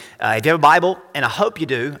If you have a Bible, and I hope you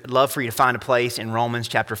do, I'd love for you to find a place in Romans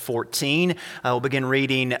chapter 14. We'll begin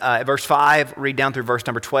reading at verse 5, read down through verse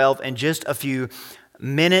number 12 in just a few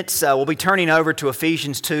minutes. We'll be turning over to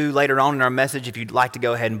Ephesians 2 later on in our message if you'd like to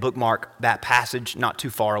go ahead and bookmark that passage, not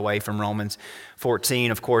too far away from Romans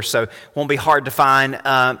 14, of course, so it won't be hard to find.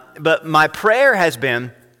 But my prayer has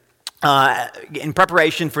been, in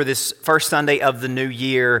preparation for this first Sunday of the new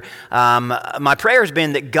year, my prayer has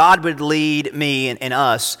been that God would lead me and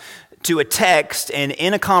us to a text and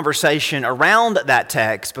in a conversation around that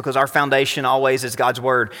text, because our foundation always is God's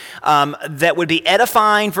Word, that would be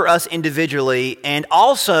edifying for us individually and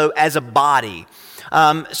also as a body.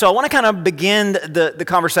 So I want to kind of begin the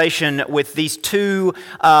conversation with these two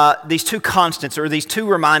constants, or these two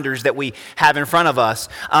reminders that we have in front of us.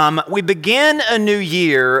 We begin a new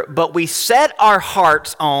year, but we set our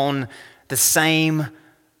hearts on the same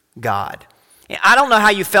God. I don't know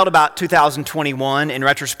how you felt about 2021 in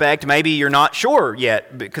retrospect. Maybe you're not sure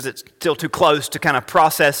yet because it's still too close to kind of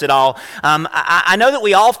process it all. I know that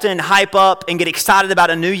we often hype up and get excited about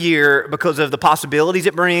a new year because of the possibilities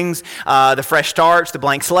it brings, the fresh starts, the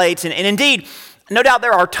blank slates, and indeed, no doubt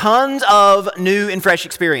there are tons of new and fresh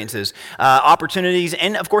experiences, opportunities,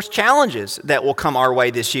 and of course challenges that will come our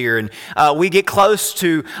way this year. And we get close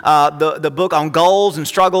to the book on goals and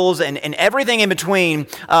struggles and everything in between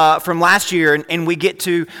from last year, and we get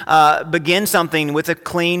to begin something with a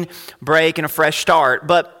clean break and a fresh start.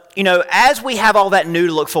 But you know, as we have all that new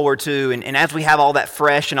to look forward to, and as we have all that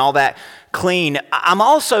fresh and all that clean, I'm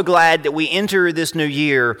also glad that we enter this new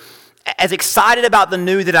year as excited about the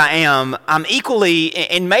new that I am. I'm equally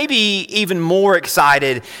and maybe even more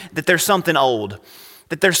excited that there's something old,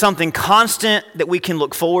 that there's something constant that we can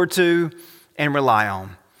look forward to and rely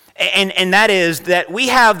on. And that is that we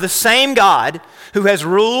have the same God who has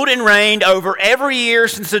ruled and reigned over every year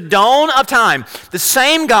since the dawn of time. The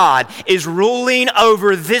same God is ruling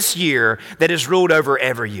over this year that has ruled over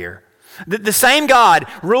every year. The same God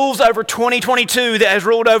rules over 2022 that has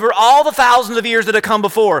ruled over all the thousands of years that have come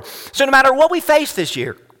before. So no matter what we face this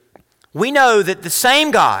year, we know that the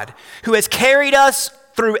same God who has carried us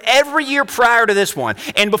through every year prior to this one,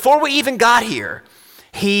 and before we even got here,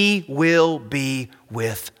 He will be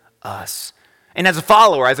with us. And as a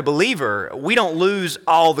follower, as a believer, we don't lose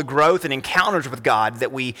all the growth and encounters with God that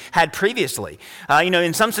we had previously.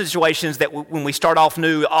 In some situations that when we start off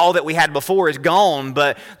new, all that we had before is gone.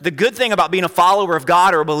 But the good thing about being a follower of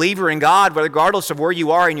God or a believer in God, regardless of where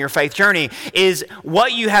you are in your faith journey, is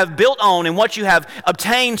what you have built on and what you have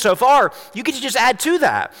obtained so far, you get to just add to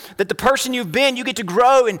that. That the person you've been, you get to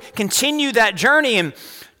grow and continue that journey. And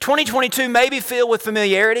 2022 may be filled with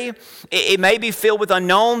familiarity, it may be filled with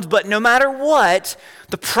unknowns, but no matter what,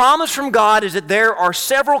 the promise from God is that there are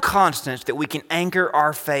several constants that we can anchor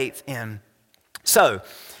our faith in. So,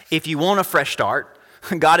 if you want a fresh start,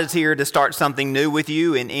 God is here to start something new with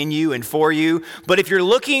you and in you and for you. But if you're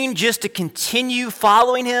looking just to continue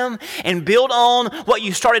following Him and build on what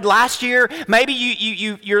you started last year, maybe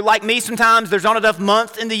you're like me sometimes. There's not enough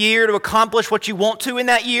months in the year to accomplish what you want to in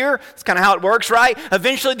that year. That's kind of how it works, right?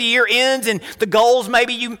 Eventually the year ends and the goals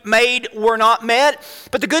maybe you made were not met.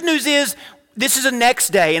 But the good news is, this is a next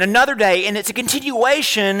day and another day, and it's a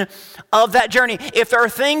continuation of that journey. If there are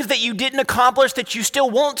things that you didn't accomplish that you still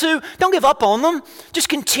want to, don't give up on them. Just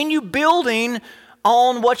continue building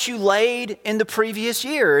on what you laid in the previous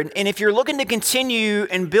year. And if you're looking to continue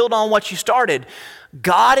and build on what you started,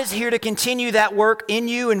 God is here to continue that work in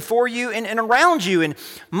you and for you and around you. And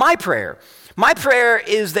my prayer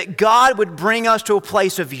is that God would bring us to a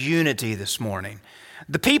place of unity this morning.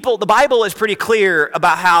 The Bible is pretty clear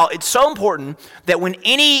about how it's so important that when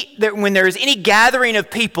there is any gathering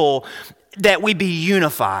of people, that we be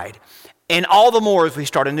unified. And all the more as we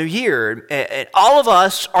start a new year. And all of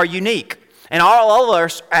us are unique. And all of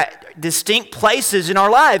us are at distinct places in our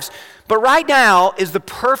lives. But right now is the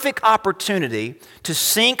perfect opportunity to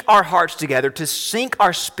sync our hearts together, to sync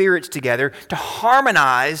our spirits together, to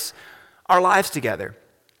harmonize our lives together.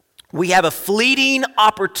 We have a fleeting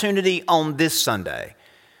opportunity on this Sunday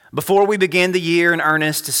before we begin the year in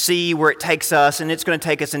earnest to see where it takes us, and it's going to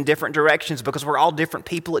take us in different directions because we're all different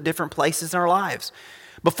people at different places in our lives.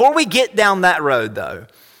 Before we get down that road, though,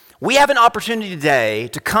 we have an opportunity today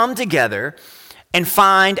to come together and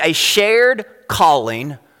find a shared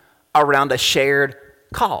calling around a shared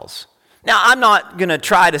cause. Now, I'm not going to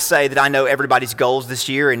try to say that I know everybody's goals this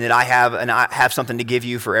year and that I have something to give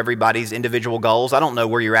you for everybody's individual goals. I don't know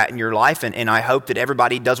where you're at in your life, and I hope that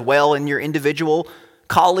everybody does well in your individual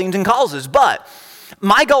callings and causes. But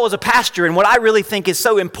my goal as a pastor, and what I really think is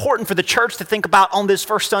so important for the church to think about on this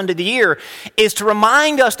first Sunday of the year, is to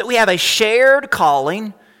remind us that we have a shared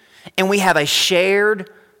calling and we have a shared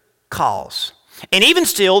cause. And even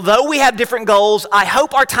still, though we have different goals, I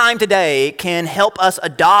hope our time today can help us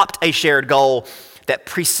adopt a shared goal that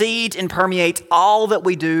precedes and permeates all that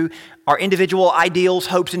we do, our individual ideals,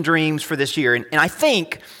 hopes, and dreams for this year. And I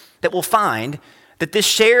think that we'll find that this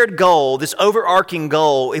shared goal, this overarching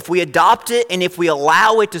goal, if we adopt it and if we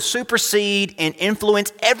allow it to supersede and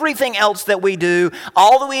influence everything else that we do,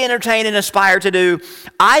 all that we entertain and aspire to do,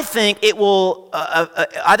 I think it will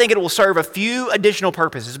serve a few additional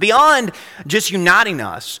purposes. Beyond just uniting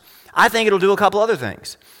us, I think it'll do a couple other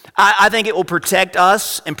things. I think it will protect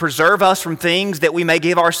us and preserve us from things that we may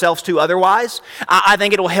give ourselves to otherwise. I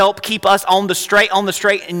think it'll help keep us on the straight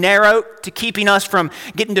and narrow, to keeping us from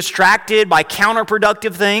getting distracted by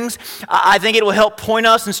counterproductive things. I think it will help point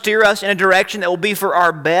us and steer us in a direction that will be for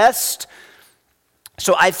our best.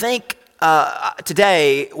 So I think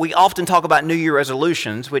today we often talk about New Year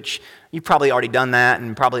resolutions, which you've probably already done that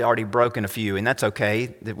and probably already broken a few, and that's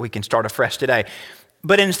okay, that we can start afresh today.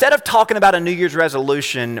 But instead of talking about a New Year's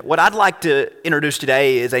resolution, what I'd like to introduce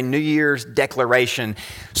today is a New Year's declaration,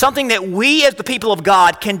 something that we as the people of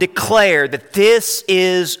God can declare that this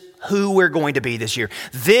is who we're going to be this year.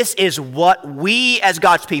 This is what we as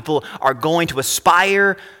God's people are going to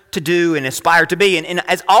aspire to do and aspire to be. And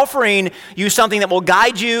as offering you something that will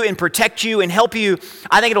guide you and protect you and help you,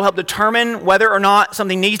 I think it'll help determine whether or not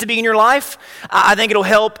something needs to be in your life. I think it'll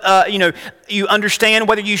help you understand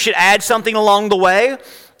whether you should add something along the way.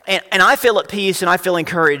 And I feel at peace and I feel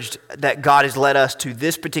encouraged that God has led us to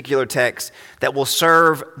this particular text that will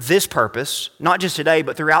serve this purpose, not just today,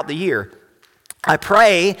 but throughout the year. I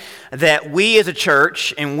pray that we as a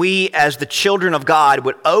church and we as the children of God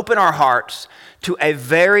would open our hearts to a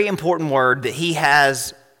very important word that He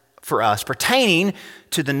has for us pertaining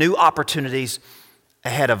to the new opportunities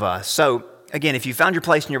ahead of us. So again, if you found your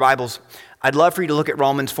place in your Bibles, I'd love for you to look at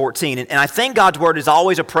Romans 14. And I think God's word is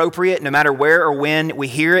always appropriate no matter where or when we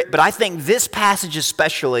hear it. But I think this passage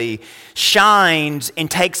especially shines and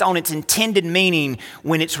takes on its intended meaning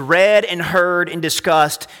when it's read and heard and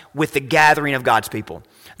discussed with the gathering of God's people.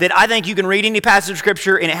 That I think you can read any passage of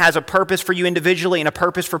Scripture and it has a purpose for you individually and a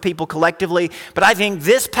purpose for people collectively. But I think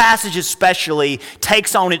this passage especially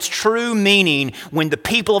takes on its true meaning when the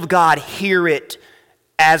people of God hear it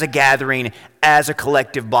as a gathering, as a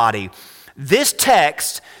collective body. This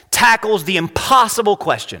text tackles the impossible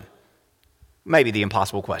question. Maybe the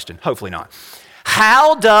impossible question, hopefully not.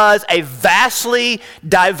 How does a vastly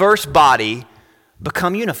diverse body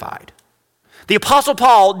become unified? The Apostle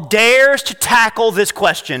Paul dares to tackle this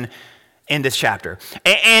question in this chapter.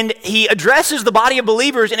 And he addresses the body of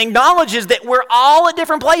believers and acknowledges that we're all at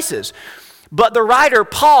different places. But the writer,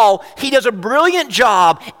 Paul, he does a brilliant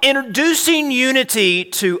job introducing unity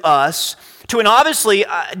to us, to an obviously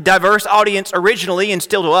diverse audience originally and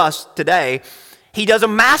still to us today. He does a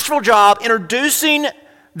masterful job introducing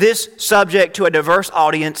this subject to a diverse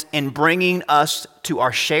audience and bringing us to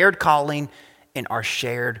our shared calling and our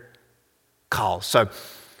shared call. So,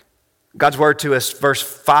 God's word to us, verse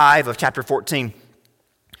 5 of chapter 14.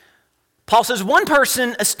 Paul says, one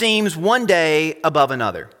person esteems one day above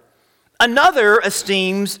another. Another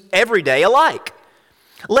esteems every day alike.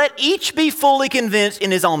 Let each be fully convinced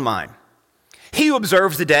in his own mind. He who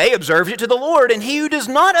observes the day observes it to the Lord, and he who does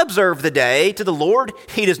not observe the day to the Lord,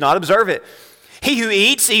 he does not observe it. He who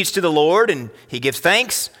eats to the Lord, and he gives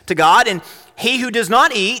thanks to God, and he who does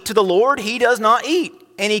not eat to the Lord, he does not eat,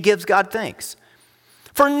 and he gives God thanks.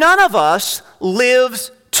 For none of us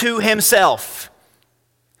lives to himself.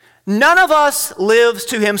 None of us lives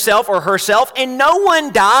to himself or herself, and no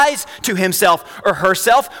one dies to himself or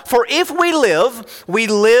herself. For if we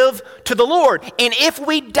live to the Lord. And if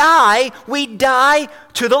we die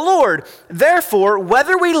to the Lord. Therefore,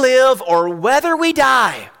 whether we live or whether we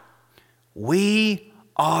die, we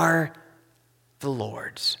are the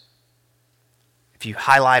Lord's. If you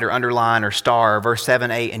highlight or underline or star, verse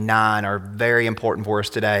 7, 8, and 9 are very important for us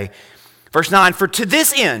today. Verse 9, for to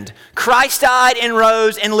this end Christ died and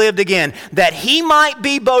rose and lived again, that he might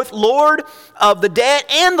be both Lord of the dead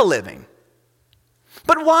and the living.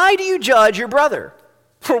 But why do you judge your brother?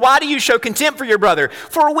 For why do you show contempt for your brother?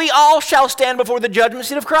 For we all shall stand before the judgment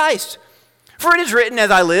seat of Christ. For it is written,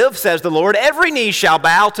 as I live, says the Lord, every knee shall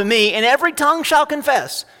bow to me, and every tongue shall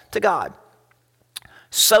confess to God.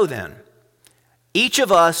 So then, each of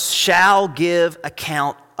us shall give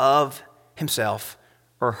account of himself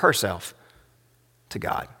or herself to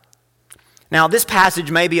God. Now, this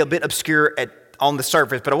passage may be a bit obscure on the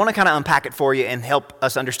surface, but I want to kind of unpack it for you and help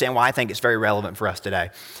us understand why I think it's very relevant for us today.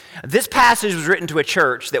 This passage was written to a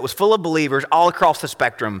church that was full of believers all across the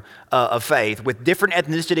spectrum of faith, with different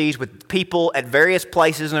ethnicities, with people at various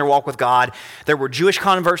places in their walk with God. There were Jewish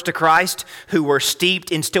converts to Christ who were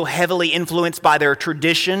steeped and still heavily influenced by their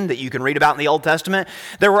tradition that you can read about in the Old Testament.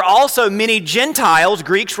 There were also many Gentiles,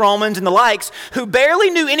 Greeks, Romans, and the likes, who barely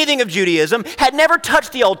knew anything of Judaism, had never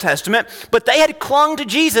touched the Old Testament, but they had clung to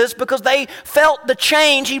Jesus because they felt the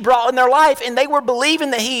change he brought in their life, and they were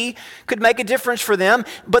believing that he could make a difference for them,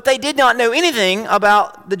 but they did not know anything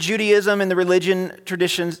about the Judaism and the religion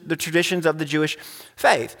traditions, the traditions of the Jewish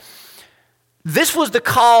faith. This was the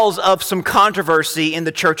cause of some controversy in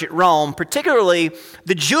the church at Rome. Particularly,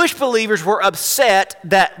 the Jewish believers were upset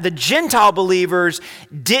that the Gentile believers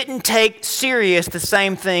didn't take serious the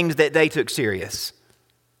same things that they took serious.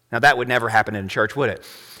 Now, that would never happen in a church, would it?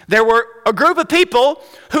 There were a group of people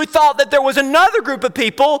who thought that there was another group of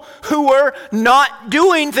people who were not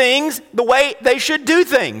doing things the way they should do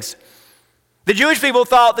things. The Jewish people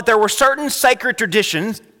thought that there were certain sacred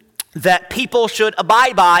traditions that people should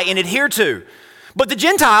abide by and adhere to. But the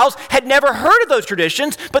Gentiles had never heard of those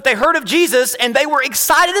traditions, but they heard of Jesus and they were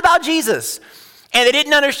excited about Jesus. And they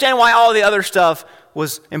didn't understand why all the other stuff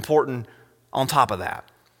was important on top of that.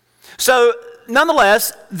 So,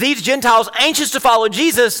 nonetheless, these Gentiles, anxious to follow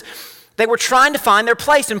Jesus, they were trying to find their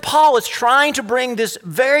place. And Paul is trying to bring this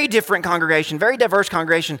very different congregation, very diverse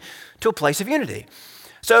congregation, to a place of unity.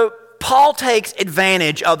 So Paul takes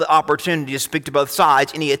advantage of the opportunity to speak to both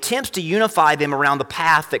sides, and he attempts to unify them around the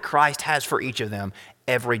path that Christ has for each of them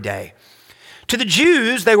every day. To the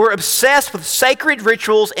Jews, they were obsessed with sacred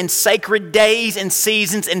rituals and sacred days and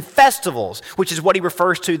seasons and festivals, which is what he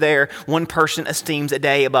refers to there. One person esteems a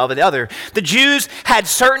day above the other. The Jews had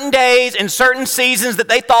certain days and certain seasons that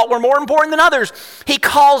they thought were more important than others. He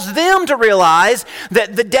calls them to realize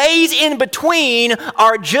that the days in between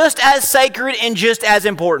are just as sacred and just as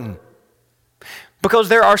important. Because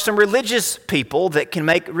there are some religious people that can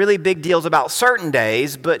make really big deals about certain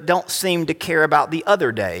days, but don't seem to care about the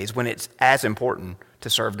other days when it's as important to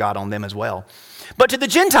serve God on them as well. But to the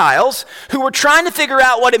Gentiles, who were trying to figure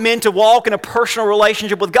out what it meant to walk in a personal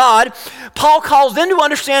relationship with God, Paul calls them to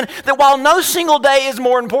understand that while no single day is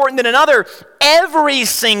more important than another, every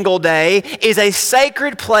single day is a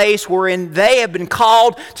sacred place wherein they have been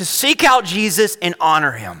called to seek out Jesus and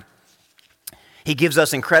honor him. He gives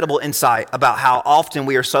us incredible insight about how often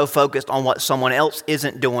we are so focused on what someone else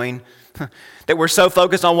isn't doing, that we're so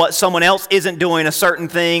focused on what someone else isn't doing a certain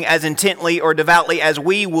thing as intently or devoutly as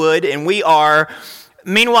we would, and we are.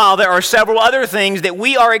 Meanwhile, there are several other things that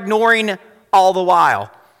we are ignoring all the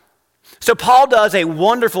while. So Paul does a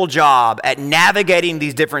wonderful job at navigating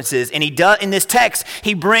these differences, and in this text,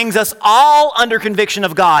 he brings us all under conviction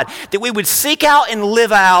of God, that we would seek out and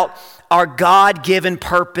live out our God-given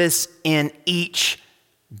purpose in each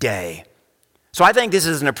day. So I think this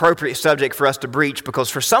is an appropriate subject for us to breach, because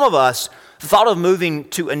for some of us, the thought of moving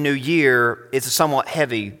to a new year is a somewhat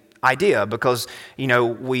heavy idea, because,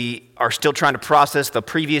 we are still trying to process the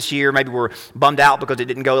previous year. Maybe we're bummed out because it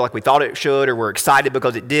didn't go like we thought it should, or we're excited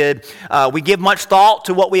because it did. We give much thought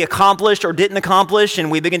to what we accomplished or didn't accomplish,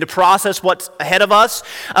 and we begin to process what's ahead of us.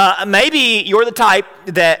 Maybe you're the type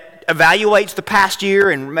that evaluates the past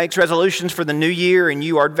year and makes resolutions for the new year, and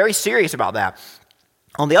you are very serious about that.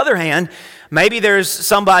 On the other hand, maybe there's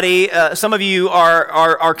somebody, some of you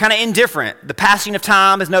are kind of indifferent. The passing of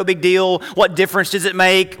time is no big deal. What difference does it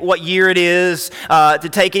make what year it is? To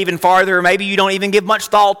take even farther, maybe you don't even give much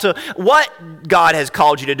thought to what God has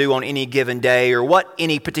called you to do on any given day, or what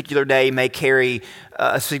any particular day may carry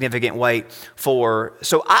a significant weight for.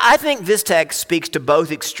 So I think this text speaks to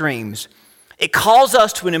both extremes. It calls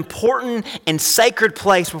us to an important and sacred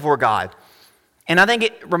place before God. And I think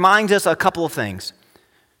it reminds us a couple of things.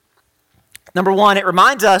 Number one, it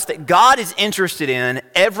reminds us that God is interested in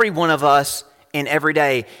every one of us in every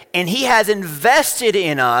day. And he has invested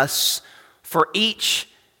in us for each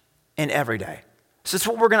and every day. So that's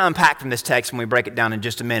what we're going to unpack from this text when we break it down in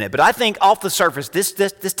just a minute. But I think off the surface, this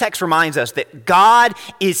text reminds us that God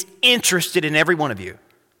is interested in every one of you.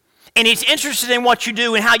 And he's interested in what you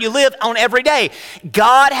do and how you live on every day.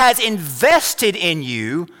 God has invested in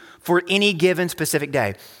you for any given specific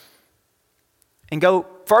day. And go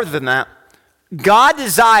further than that, God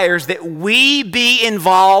desires that we be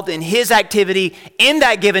involved in his activity in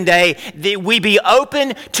that given day, that we be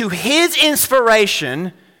open to his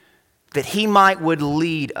inspiration, that he would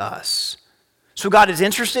lead us. So God is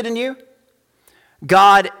interested in you.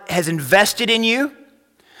 God has invested in you.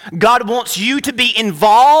 God wants you to be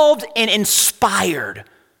involved and inspired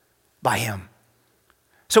by him.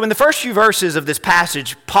 So in the first few verses of this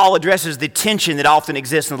passage, Paul addresses the tension that often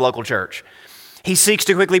exists in the local church. He seeks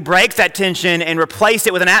to quickly break that tension and replace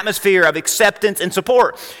it with an atmosphere of acceptance and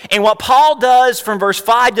support. And what Paul does from verse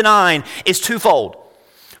 5 to 9 is twofold.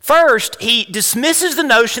 First, he dismisses the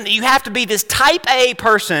notion that you have to be this type A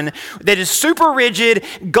person that is super rigid,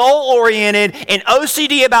 goal-oriented, and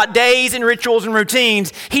OCD about days and rituals and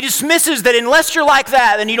routines. He dismisses that unless you're like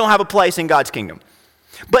that, then you don't have a place in God's kingdom.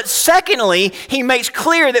 But secondly, he makes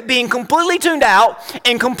clear that being completely tuned out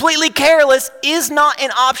and completely careless is not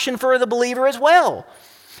an option for the believer as well.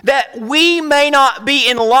 That we may not be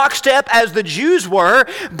in lockstep as the Jews were,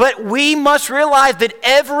 but we must realize that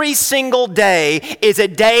every single day is a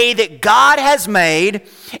day that God has made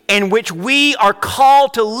in which we are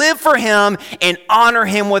called to live for Him and honor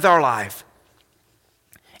Him with our life.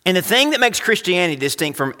 And the thing that makes Christianity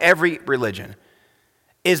distinct from every religion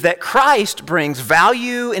is that Christ brings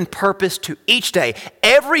value and purpose to each day,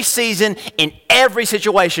 every season, in every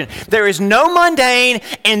situation. There is no mundane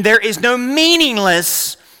and there is no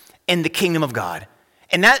meaningless in the kingdom of God.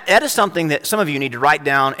 And that is something that some of you need to write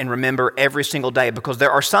down and remember every single day, because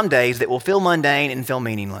there are some days that will feel mundane and feel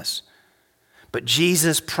meaningless. But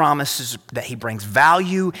Jesus promises that He brings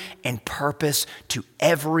value and purpose to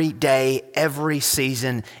every day, every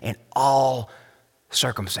season, and all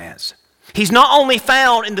circumstance. He's not only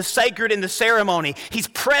found in the sacred and the ceremony, He's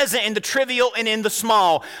present in the trivial and in the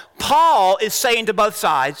small. Paul is saying to both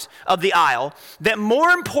sides of the aisle that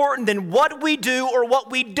more important than what we do or what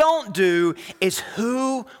we don't do is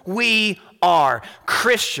who we are.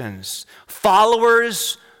 Christians,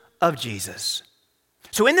 followers of Jesus.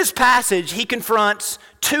 So in this passage, he confronts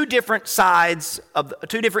two different ends of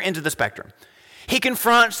the spectrum. He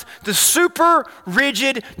confronts the super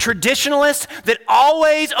rigid traditionalist that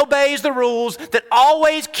always obeys the rules, that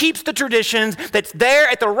always keeps the traditions, that's there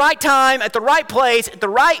at the right time, at the right place, in the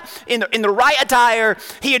right attire.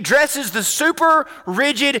 He addresses the super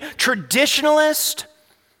rigid traditionalist,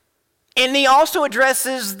 and he also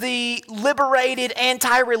addresses the liberated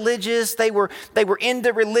anti-religious. They were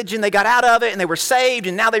into religion, they got out of it, and they were saved,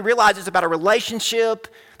 and now they realize it's about a relationship.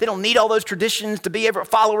 They don't need all those traditions to be a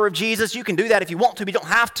follower of Jesus. You can do that if you want to, but you don't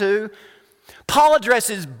have to. Paul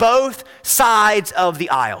addresses both sides of the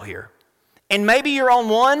aisle here. And maybe you're on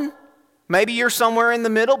one, maybe you're somewhere in the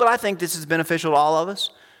middle, but I think this is beneficial to all of us,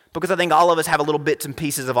 because I think all of us have a little bits and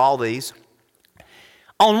pieces of all these.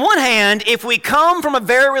 On one hand, if we come from a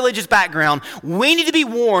very religious background, we need to be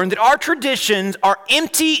warned that our traditions are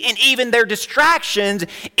empty and even their distractions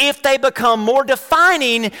if they become more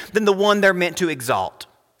defining than the one they're meant to exalt.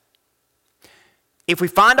 If we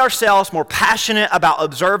find ourselves more passionate about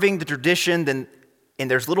observing the tradition and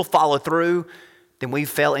there's little follow through, then we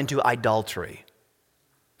fell into idolatry.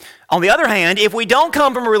 On the other hand, if we don't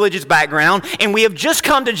come from a religious background and we have just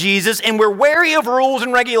come to Jesus and we're wary of rules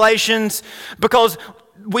and regulations because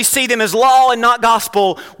we see them as law and not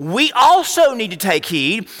gospel, we also need to take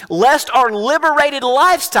heed lest our liberated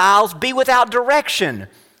lifestyles be without direction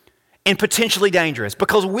and potentially dangerous,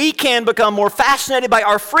 because we can become more fascinated by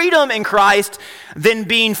our freedom in Christ than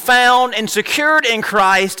being found and secured in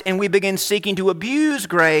Christ, and we begin seeking to abuse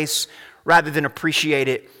grace rather than appreciate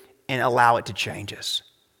it and allow it to change us.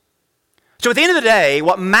 So at the end of the day,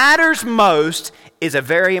 what matters most is a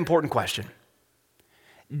very important question.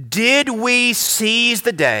 Did we seize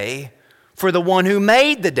the day for the one who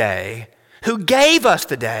made the day, who gave us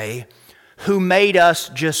the day, who made us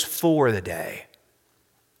just for the day?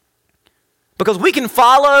 Because we can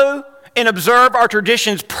follow and observe our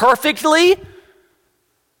traditions perfectly,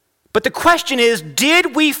 but the question is,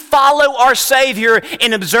 did we follow our Savior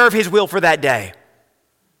and observe His will for that day?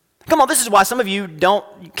 Come on, this is why some of you don't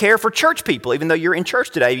care for church people, even though you're in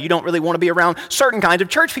church today. You don't really want to be around certain kinds of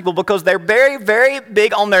church people because they're very, very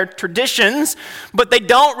big on their traditions, but they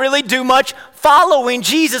don't really do much following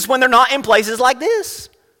Jesus when they're not in places like this.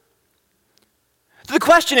 So the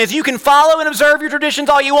question is, you can follow and observe your traditions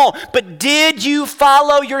all you want, but did you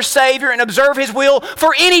follow your Savior and observe His will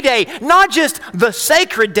for any day? Not just the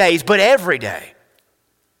sacred days, but every day.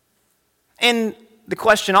 And the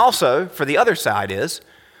question also for the other side is,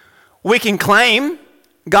 we can claim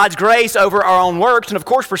God's grace over our own works, and of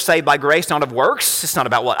course we're saved by grace, not of works. It's not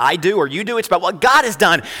about what I do or you do, it's about what God has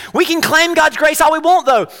done. We can claim God's grace all we want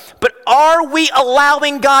though, but are we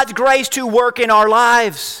allowing God's grace to work in our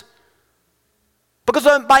lives? Because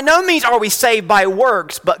by no means are we saved by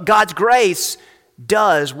works, but God's grace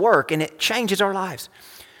does work and it changes our lives.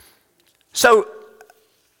 So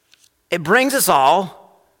it brings us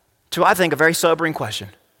all to, I think, a very sobering question.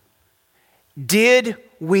 Did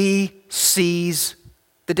we seize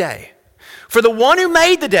the day For the one who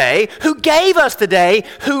made the day, who gave us the day,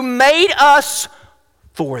 who made us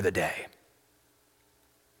for the day.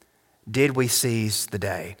 Did we seize the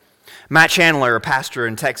day? Matt Chandler, a pastor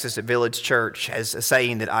in Texas at Village Church, has a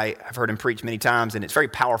saying that I have heard him preach many times, and it's very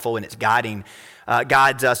powerful and it's guides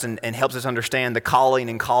us and helps us understand the calling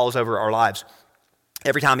and calls over our lives.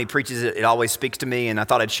 Every time he preaches it, it always speaks to me, and I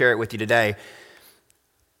thought I'd share it with you today.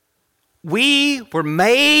 We were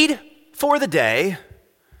made for the day,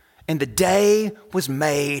 and the day was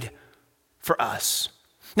made for us.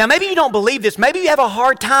 Now, maybe you don't believe this. Maybe you have a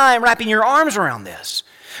hard time wrapping your arms around this.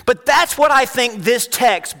 But that's what I think this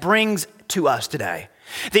text brings to us today.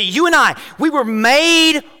 That you and I, we were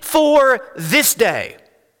made for this day,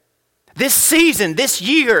 this season, this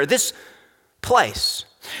year, this place.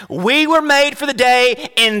 We were made for the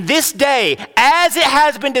day, and this day, as it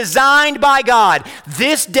has been designed by God,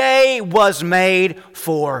 this day was made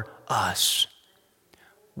for us.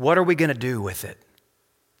 What are we going to do with it?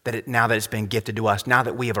 Now that it's been gifted to us, now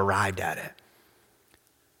that we have arrived at it.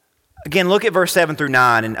 Again, look at verse 7 through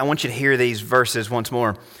 9, and I want you to hear these verses once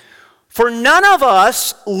more. For none of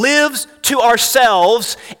us lives to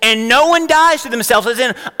ourselves, and no one dies to themselves, as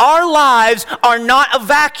in our lives are not a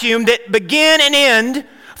vacuum that begin and end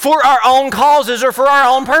for our own causes or for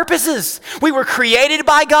our own purposes. We were created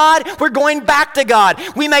by God. We're going back to God.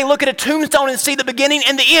 We may look at a tombstone and see the beginning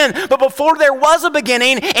and the end, but before there was a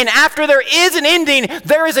beginning and after there is an ending,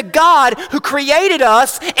 there is a God who created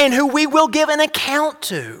us and who we will give an account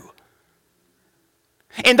to.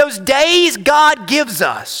 And those days God gives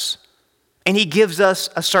us, and He gives us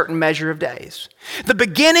a certain measure of days. The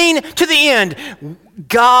beginning to the end,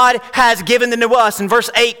 God has given them to us. And verse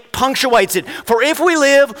 8 punctuates it. For if we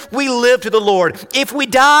live to the Lord. If we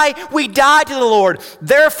die to the Lord.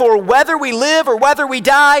 Therefore, whether we live or whether we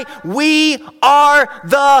die, we are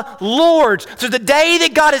the Lord's. So the day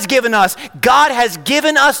that God has given us, God has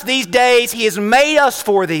given us these days. He has made us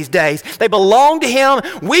for these days. They belong to Him.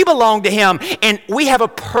 We belong to Him. And we have a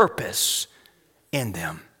purpose in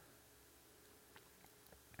them.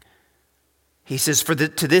 He says, to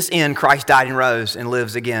this end Christ died and rose and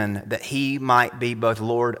lives again, that He might be both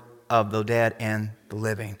Lord of the dead and the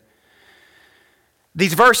living.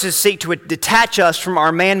 These verses seek to detach us from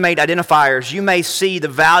our man-made identifiers. You may see the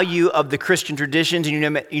value of the Christian traditions,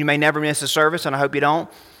 and you may never miss a service, and I hope you don't.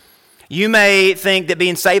 You may think that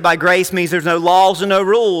being saved by grace means there's no laws and no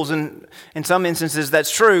rules, and in some instances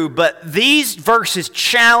that's true, but these verses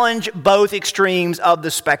challenge both extremes of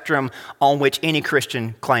the spectrum on which any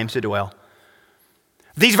Christian claims to dwell.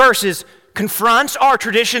 These verses confronts our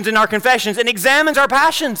traditions and our confessions and examines our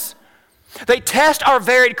passions. They test our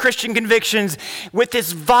varied Christian convictions with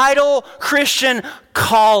this vital Christian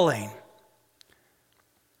calling.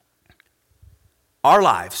 Our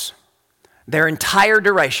lives, their entire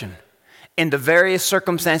duration, and the various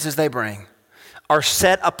circumstances they bring, are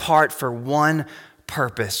set apart for one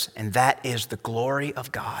purpose, and that is the glory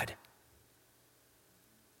of God.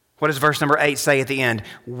 What does verse number 8 say at the end?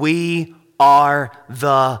 We are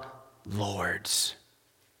the Lord's.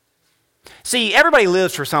 See, everybody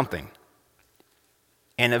lives for something.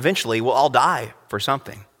 And eventually we'll all die for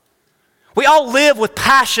something. We all live with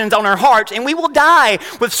passions on our hearts, and we will die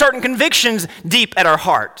with certain convictions deep at our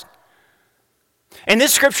heart. And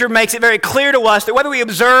this scripture makes it very clear to us that whether we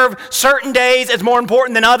observe certain days as more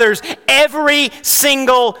important than others, every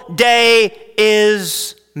single day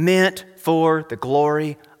is meant for the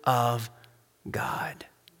glory of God.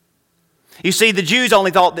 You see, the Jews only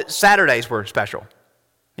thought that Saturdays were special.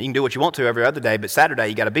 You can do what you want to every other day, but Saturday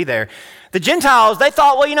you got to be there. The Gentiles, they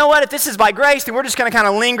thought, well, you know what? If this is by grace, then we're just going to kind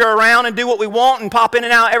of linger around and do what we want and pop in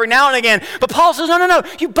and out every now and again. But Paul says, no.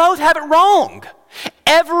 You both have it wrong.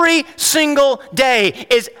 Every single day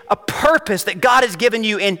is a purpose that God has given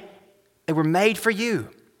you, and they were made for you,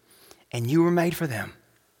 and you were made for them.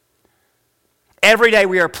 Every day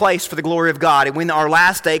we are placed for the glory of God, and when our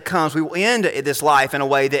last day comes, we will end this life in a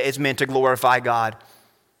way that is meant to glorify God.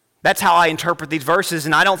 That's how I interpret these verses,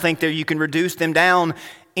 and I don't think that you can reduce them down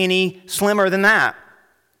any slimmer than that.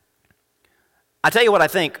 I tell you what I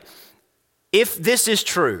think. If this is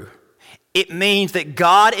true, it means that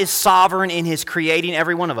God is sovereign in His creating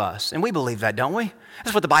every one of us. And we believe that, don't we?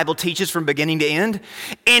 That's what the Bible teaches from beginning to end,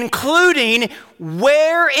 including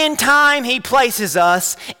where in time He places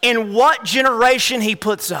us and what generation He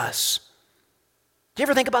puts us. Do you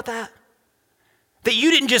ever think about that? That you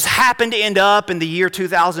didn't just happen to end up in the year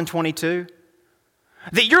 2022?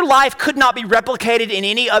 That your life could not be replicated in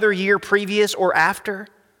any other year previous or after?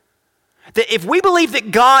 That if we believe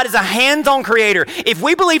that God is a hands-on creator, if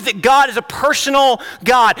we believe that God is a personal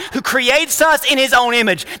God who creates us in his own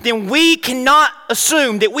image, then we cannot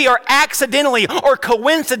assume that we are accidentally or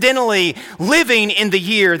coincidentally living in the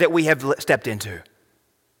year that we have stepped into.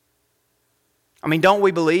 I mean, don't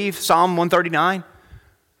we believe Psalm 139,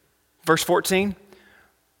 verse 14?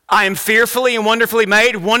 I am fearfully and wonderfully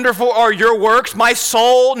made. Wonderful are your works. My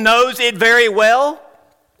soul knows it very well.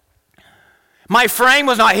 My frame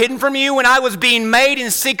was not hidden from you when I was being made in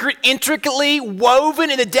secret, intricately woven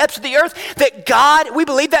in the depths of the earth. That God, we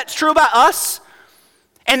believe that's true about us.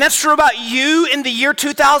 And that's true about you in the year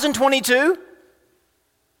 2022.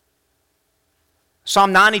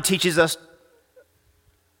 Psalm 90 teaches us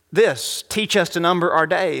this. Teach us to number our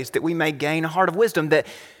days that we may gain a heart of wisdom. That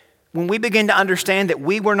when we begin to understand that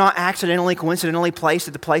we were not accidentally, coincidentally placed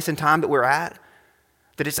at the place and time that we're at,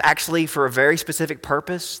 that it's actually for a very specific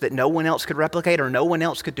purpose that no one else could replicate or no one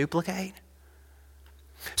else could duplicate.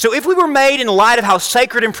 So if we were made in light of how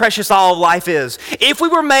sacred and precious all of life is, if we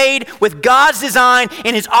were made with God's design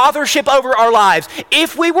and his authorship over our lives,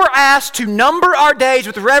 if we were asked to number our days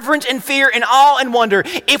with reverence and fear and awe and wonder,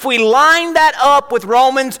 if we line that up with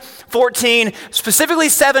Romans 14, specifically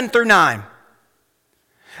 7 through 9,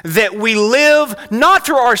 that we live not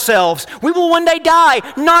for ourselves. We will one day die,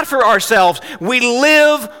 not for ourselves. We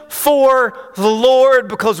live for the Lord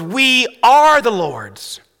because we are the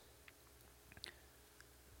Lord's.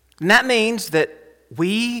 And that means that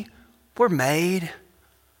we were made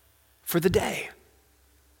for the day.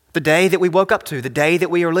 The day that we woke up to, the day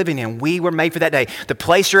that we are living in. We were made for that day. The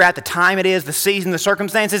place you're at, the time it is, the season, the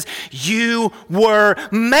circumstances, you were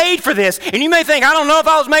made for this. And you may think, I don't know if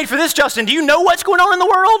I was made for this, Justin. Do you know what's going on in the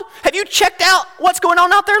world? Have you checked out what's going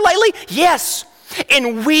on out there lately? Yes.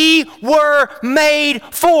 And we were made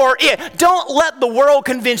for it. Don't let the world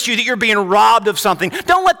convince you that you're being robbed of something.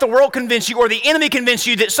 Don't let the world convince you or the enemy convince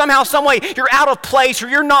you that somehow, some way you're out of place or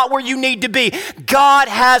you're not where you need to be. God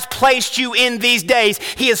has placed you in these days.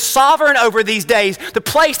 He is sovereign over these days. The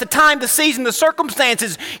place, the time, the season, the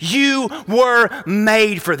circumstances, you were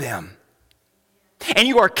made for them. And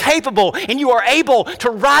you are capable and you are able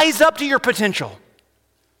to rise up to your potential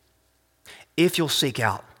if you'll seek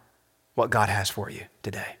out what God has for you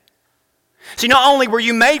today. See, not only were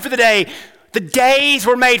you made for the day, the days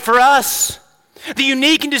were made for us. The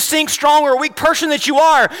unique and distinct, strong or weak person that you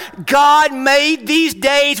are, God made these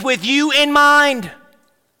days with you in mind.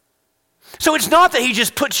 So it's not that he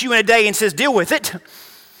just puts you in a day and says, deal with it.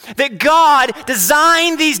 That God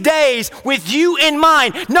designed these days with you in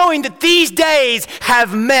mind, knowing that these days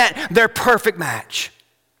have met their perfect match.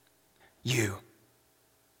 You.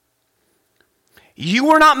 You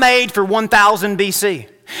were not made for 1000 BC.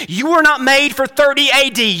 You were not made for 30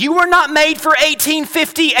 AD. You were not made for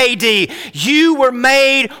 1850 AD. You were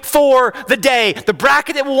made for the day, the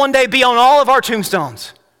bracket that will one day be on all of our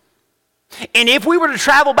tombstones. And if we were to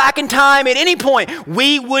travel back in time at any point,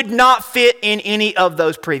 we would not fit in any of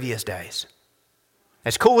those previous days.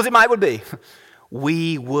 As cool as it might be,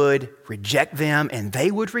 we would reject them and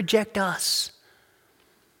they would reject us.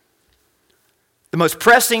 The most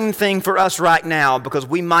pressing thing for us right now, because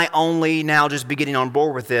we might only now just be getting on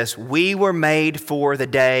board with this, we were made for the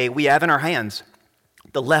day we have in our hands,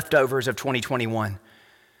 the leftovers of 2021.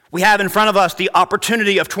 We have in front of us the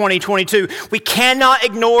opportunity of 2022. We cannot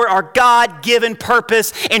ignore our God-given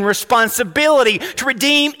purpose and responsibility to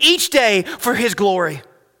redeem each day for his glory.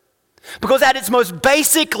 Because at its most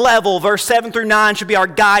basic level, verse 7 through 9 should be our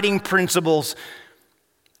guiding principles.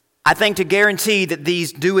 I think to guarantee that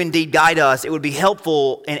these do indeed guide us, it would be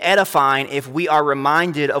helpful and edifying if we are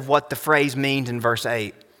reminded of what the phrase means in verse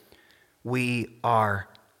 8. We are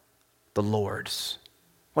the Lord's.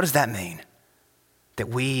 What does that mean? That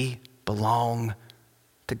we belong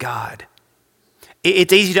to God.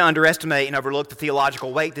 It's easy to underestimate and overlook the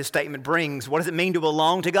theological weight this statement brings. What does it mean to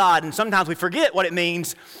belong to God? And sometimes we forget what it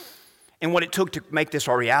means and what it took to make this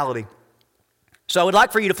our reality. So I would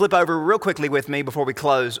like for you to flip over real quickly with me before we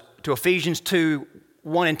close to Ephesians 2,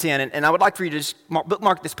 1 and 10. And I would like for you to just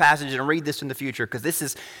bookmark this passage and read this in the future, because this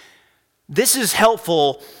is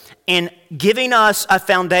helpful in giving us a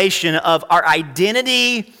foundation of our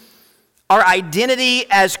identity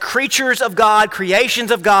as creatures of God,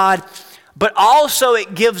 creations of God, but also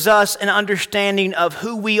it gives us an understanding of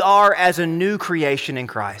who we are as a new creation in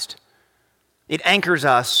Christ. It anchors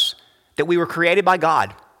us that we were created by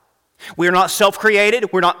God. We are not self-created.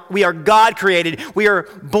 We are God-created. We are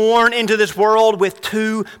born into this world with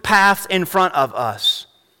two paths in front of us.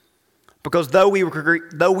 Because though we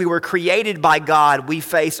were created by God, we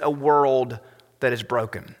face a world that is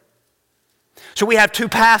broken. So we have two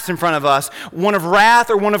paths in front of us, one of wrath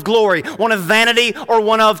or one of glory, one of vanity or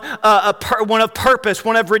one of purpose,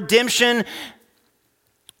 one of redemption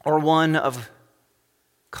or one of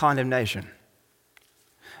condemnation.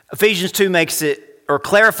 Ephesians 2 makes it or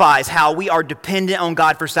clarifies how we are dependent on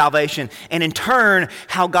God for salvation, and in turn,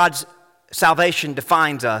 how God's salvation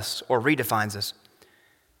defines us or redefines us.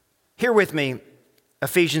 Hear with me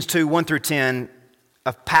Ephesians 2, 1 through 10,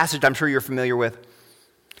 a passage I'm sure you're familiar with.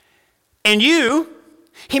 And you,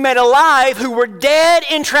 he made alive who were dead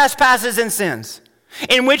in trespasses and sins,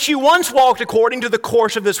 in which you once walked according to the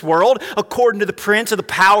course of this world, according to the prince of the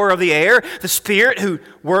power of the air, the spirit who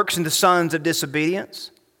works in the sons of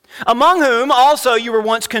disobedience, among whom also we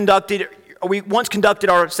once conducted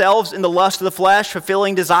ourselves in the lust of the flesh,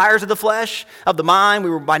 fulfilling desires of the flesh, of the mind. We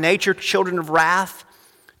were by nature children of wrath,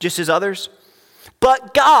 just as others.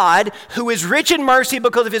 But God, who is rich in mercy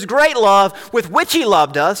because of his great love with which he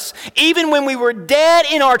loved us, even when we were dead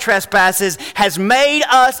in our trespasses, has made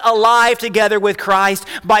us alive together with Christ.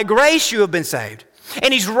 By grace you have been saved.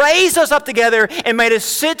 And he's raised us up together and made us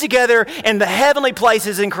sit together in the heavenly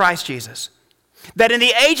places in Christ Jesus, that in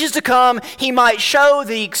the ages to come he might show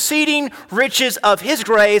the exceeding riches of his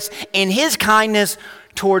grace and his kindness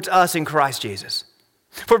towards us in Christ Jesus.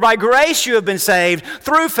 For by grace you have been saved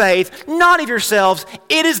through faith, not of yourselves.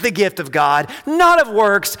 It is the gift of God, not of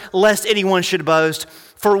works, lest anyone should boast.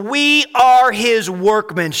 For we are his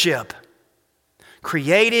workmanship,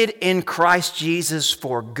 created in Christ Jesus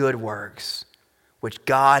for good works, which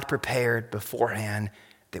God prepared beforehand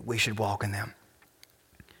that we should walk in them.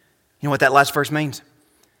 You know what that last verse means?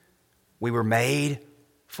 We were made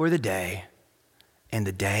for the day, and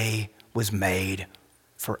the day was made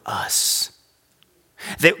for us.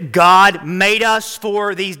 That God made us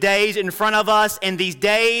for these days in front of us, and these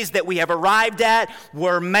days that we have arrived at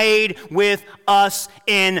were made with us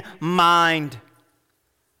in mind.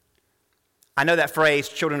 I know that phrase,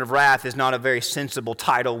 children of wrath, is not a very sensible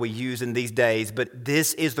title we use in these days, but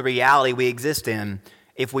this is the reality we exist in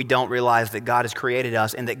if we don't realize that God has created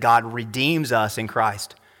us and that God redeems us in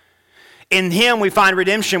Christ. In him we find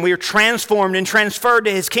redemption. We are transformed and transferred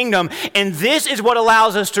to his kingdom. And this is what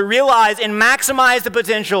allows us to realize and maximize the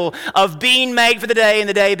potential of being made for the day and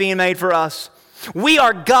the day being made for us. We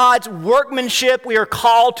are God's workmanship. We are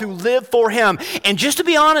called to live for him. And just to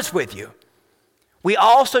be honest with you, we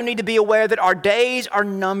also need to be aware that our days are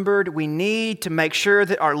numbered. We need to make sure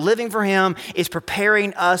that our living for him is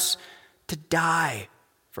preparing us to die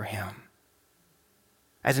for him.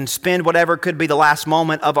 As in spend whatever could be the last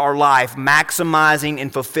moment of our life, maximizing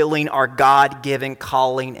and fulfilling our God-given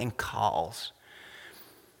calling and calls.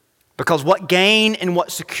 Because what gain and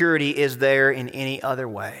what security is there in any other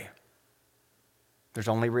way? There's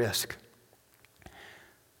only risk.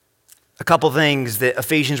 A couple things that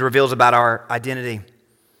Ephesians reveals about our identity.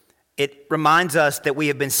 It reminds us that we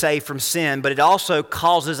have been saved from sin, but it also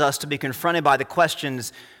causes us to be confronted by the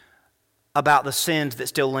questions about the sins that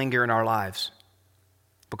still linger in our lives.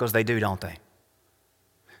 Because they do, don't they?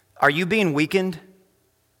 Are you being weakened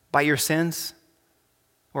by your sins?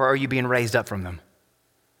 Or are you being raised up from them?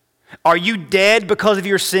 Are you dead because of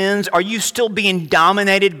your sins? Are you still being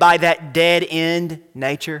dominated by that dead end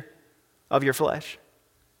nature of your flesh?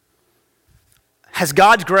 Has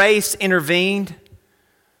God's grace intervened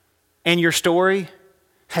in your story?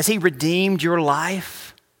 Has he redeemed your life?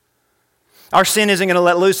 Our sin isn't going to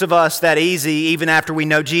let loose of us that easy even after we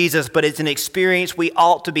know Jesus, but it's an experience we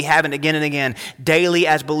ought to be having again and again, daily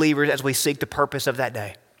as believers as we seek the purpose of that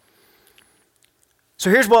day. So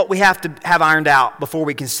here's what we have to have ironed out before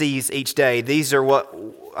we can seize each day. These are what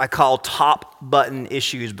I call top button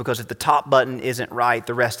issues, because if the top button isn't right,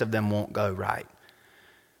 the rest of them won't go right.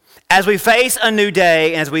 As we face a new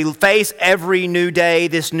day, as we face every new day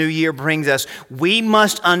this new year brings us, we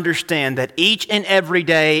must understand that each and every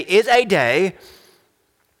day is a day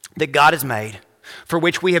that God has made, for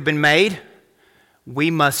which we have been made.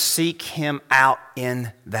 We must seek him out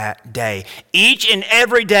in that day. Each and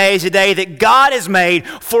every day is a day that God has made,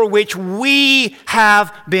 for which we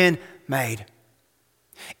have been made.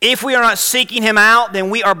 If we are not seeking him out, then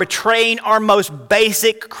we are betraying our most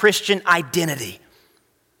basic Christian identity.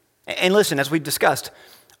 And listen, as we've discussed,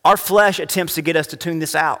 our flesh attempts to get us to tune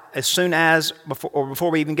this out as soon as,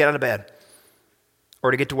 before we even get out of bed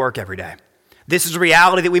or to get to work every day. This is a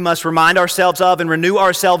reality that we must remind ourselves of and renew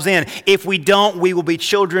ourselves in. If we don't, we will be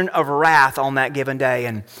children of wrath on that given day.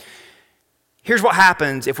 And here's what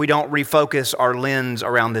happens if we don't refocus our lens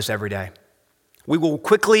around this every day. We will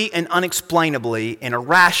quickly and unexplainably and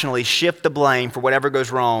irrationally shift the blame for whatever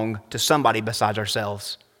goes wrong to somebody besides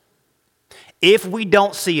ourselves. if we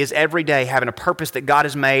don't see us every day having a purpose that God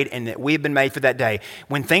has made and that we've been made for that day,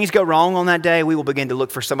 when things go wrong on that day, we will begin to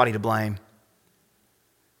look for somebody to blame.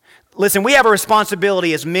 Listen, we have a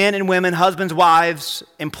responsibility as men and women, husbands, wives,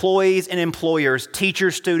 employees and employers,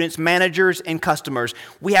 teachers, students, managers, and customers.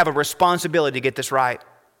 We have a responsibility to get this right.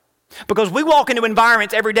 Because we walk into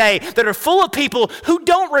environments every day that are full of people who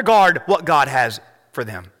don't regard what God has for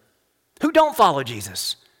them, who don't follow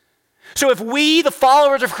Jesus. So if we, the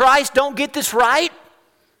followers of Christ, don't get this right,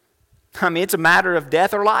 it's a matter of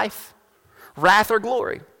death or life, wrath or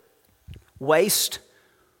glory, waste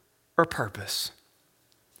or purpose.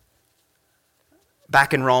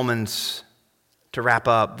 Back in Romans, to wrap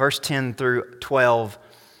up, verse 10 through 12,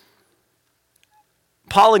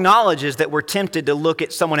 Paul acknowledges that we're tempted to look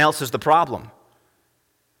at someone else as the problem.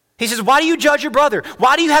 He says, why do you judge your brother?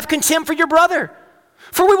 Why do you have contempt for your brother?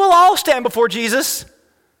 For we will all stand before Jesus.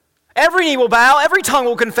 Every knee will bow, every tongue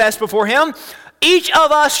will confess before him. Each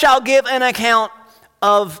of us shall give an account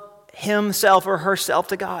of himself or herself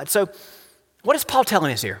to God. So what is Paul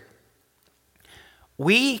telling us here?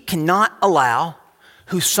 We cannot allow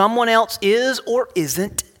who someone else is or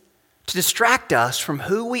isn't to distract us from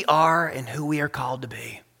who we are and who we are called to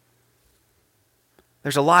be.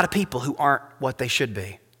 There's a lot of people who aren't what they should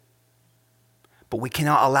be. But we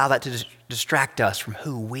cannot allow that to distract us from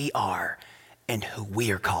who we are and who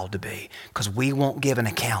we are called to be, because we won't give an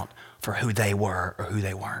account for who they were or who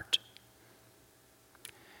they weren't.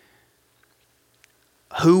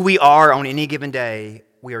 Who we are on any given day,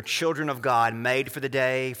 we are children of God, made for the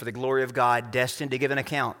day, for the glory of God, destined to give an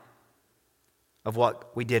account of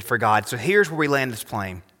what we did for God. So here's where we land this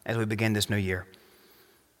plane as we begin this new year.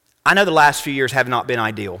 I know the last few years have not been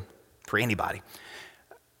ideal for anybody.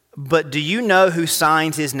 But do you know who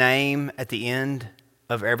signs his name at the end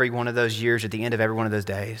of every one of those years, at the end of every one of those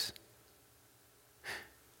days?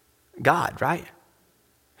 God, right?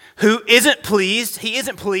 Who isn't pleased. He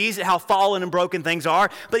isn't pleased at how fallen and broken things are,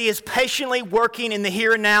 but he is patiently working in the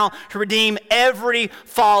here and now to redeem every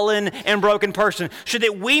fallen and broken person so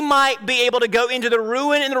that we might be able to go into the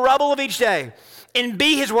ruin and the rubble of each day and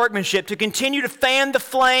be his workmanship to continue to fan the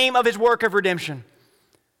flame of his work of redemption.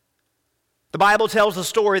 The Bible tells the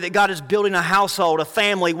story that God is building a household, a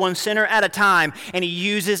family, one sinner at a time, and he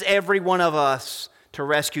uses every one of us to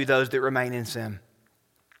rescue those that remain in sin.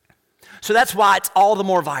 So that's why it's all the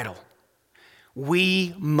more vital.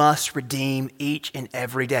 We must redeem each and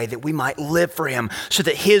every day that we might live for him so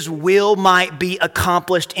that his will might be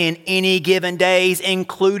accomplished in any given days,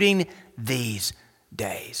 including these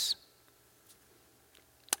days.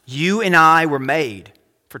 You and I were made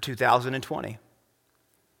for 2020.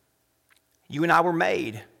 You and I were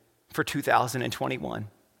made for 2021.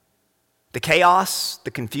 The chaos,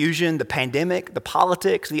 the confusion, the pandemic, the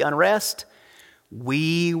politics, the unrest,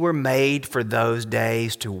 we were made for those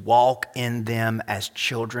days to walk in them as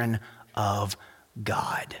children of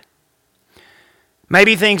God.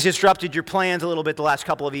 Maybe things disrupted your plans a little bit the last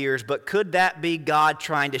couple of years, but could that be God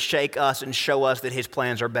trying to shake us and show us that his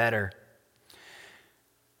plans are better?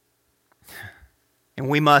 And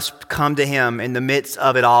we must come to him in the midst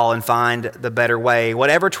of it all and find the better way.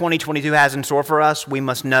 Whatever 2022 has in store for us, we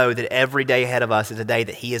must know that every day ahead of us is a day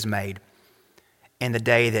that he has made. And the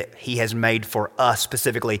day that he has made for us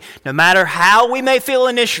specifically. No matter how we may feel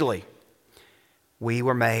initially, we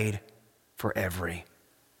were made for every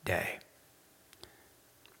day.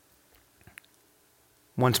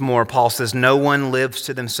 Once more, Paul says, no one lives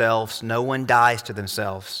to themselves, no one dies to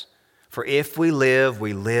themselves. For if we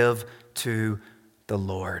live to the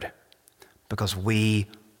Lord, because we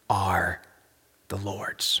are the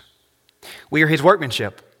Lord's. We are his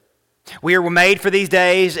workmanship. We are made for these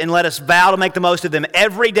days, and let us vow to make the most of them.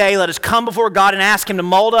 Every day, let us come before God and ask him to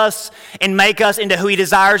mold us and make us into who he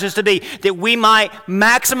desires us to be, that we might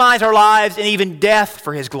maximize our lives and even death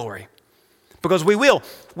for his glory. Because we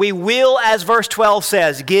will, as verse 12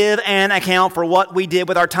 says, give an account for what we did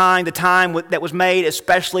with our time, the time that was made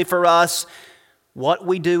especially for us, what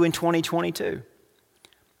we do in 2022.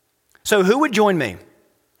 So who would join me?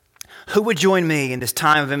 Who would join me in this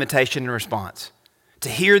time of invitation and response? To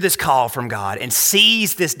hear this call from God and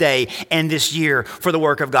seize this day and this year for the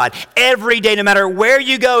work of God. Every day, no matter where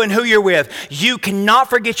you go and who you're with, you cannot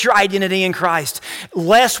forget your identity in Christ,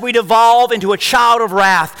 lest we devolve into a child of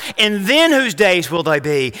wrath. And then whose days will they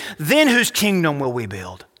be? Then whose kingdom will we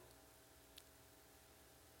build?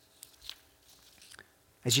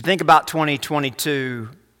 As you think about 2022,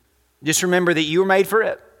 just remember that you were made for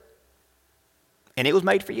it. And it was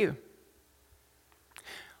made for you.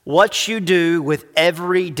 What you do with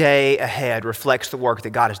every day ahead reflects the work that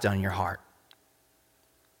God has done in your heart.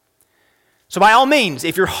 So by all means,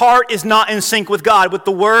 if your heart is not in sync with God, with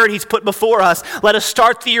the word he's put before us, let us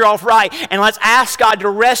start the year off right, and let's ask God to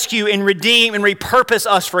rescue and redeem and repurpose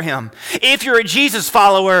us for him. If you're a Jesus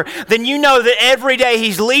follower, then you know that every day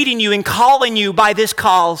he's leading you and calling you by this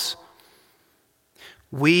cause.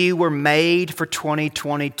 We were made for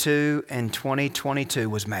 2022, and 2022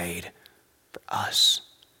 was made for us.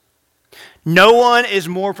 No one is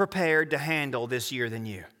more prepared to handle this year than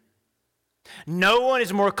you. No one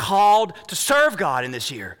is more called to serve God in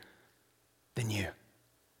this year than you.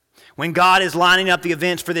 When God is lining up the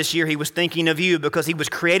events for this year, he was thinking of you because he was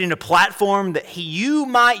creating a platform that you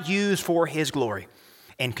might use for his glory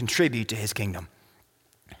and contribute to his kingdom.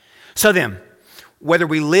 So then, whether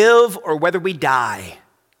we live or whether we die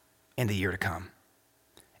in the year to come,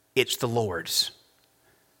 it's the Lord's,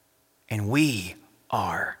 and we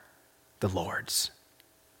are the Lord's.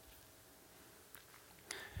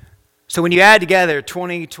 So when you add together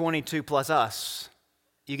 2022 plus us,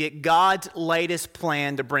 you get God's latest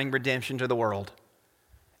plan to bring redemption to the world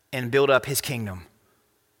and build up his kingdom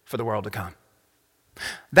for the world to come.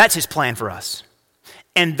 That's his plan for us.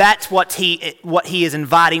 And that's what he is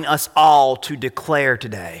inviting us all to declare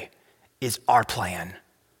today is our plan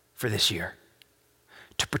for this year.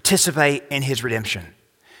 To participate in his redemption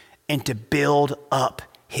and to build up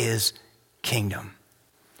his kingdom.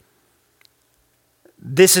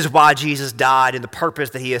 This is why Jesus died and the purpose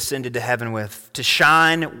that he ascended to heaven with, to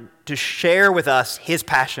shine, to share with us his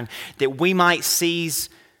passion, that we might seize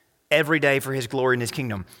every day for his glory and his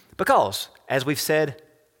kingdom. Because, as we've said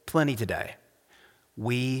plenty today,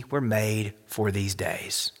 we were made for these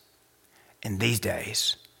days. And these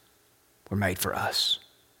days were made for us.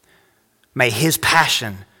 May his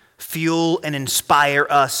passion fuel and inspire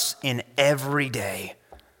us in every day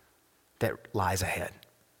that lies ahead.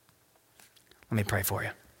 Let me pray for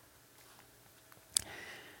you.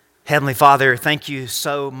 Heavenly Father, thank you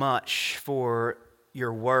so much for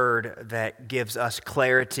your word that gives us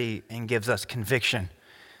clarity and gives us conviction.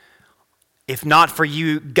 If not for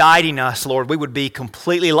you guiding us, Lord, we would be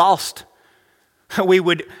completely lost. We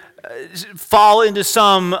would fall into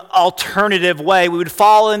some alternative way. We would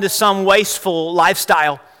fall into some wasteful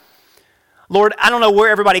lifestyle. Lord, I don't know where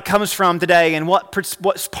everybody comes from today and what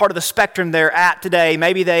part of the spectrum they're at today.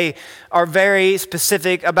 Maybe they are very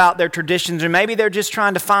specific about their traditions, or maybe they're just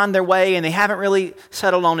trying to find their way and they haven't really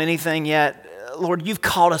settled on anything yet. Lord, you've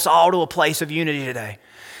called us all to a place of unity today.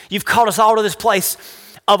 You've called us all to this place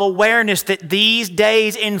of awareness that these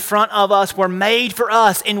days in front of us were made for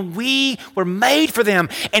us and we were made for them,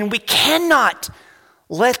 and we cannot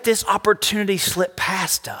let this opportunity slip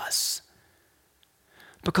past us.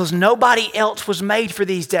 Because nobody else was made for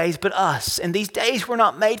these days but us. And these days were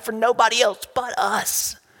not made for nobody else but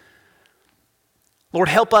us. Lord,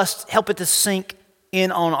 help it to sink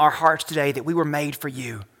in on our hearts today that we were made for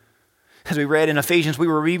you. As we read in Ephesians, we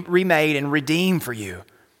were remade and redeemed for you.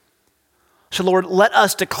 So Lord, let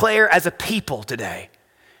us declare as a people today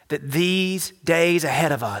that these days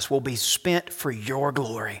ahead of us will be spent for your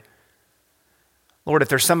glory. Lord, if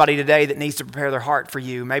there's somebody today that needs to prepare their heart for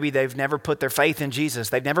you, maybe they've never put their faith in Jesus,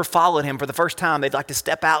 they've never followed him for the first time, they'd like to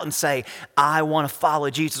step out and say, I want to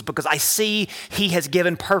follow Jesus because I see he has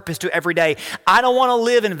given purpose to every day. I don't want to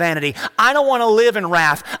live in vanity. I don't want to live in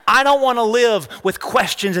wrath. I don't want to live with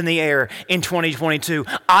questions in the air in 2022.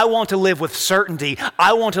 I want to live with certainty.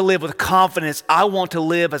 I want to live with confidence. I want to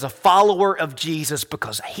live as a follower of Jesus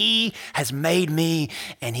because he has made me,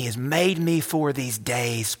 and he has made me for these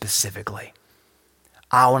days specifically.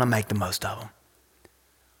 I want to make the most of them.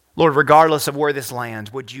 Lord, regardless of where this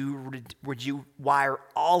lands, would you wire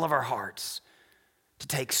all of our hearts to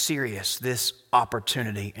take serious this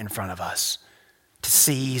opportunity in front of us, to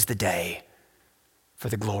seize the day for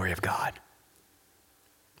the glory of God.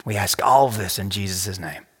 We ask all of this in Jesus'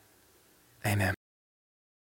 name. Amen.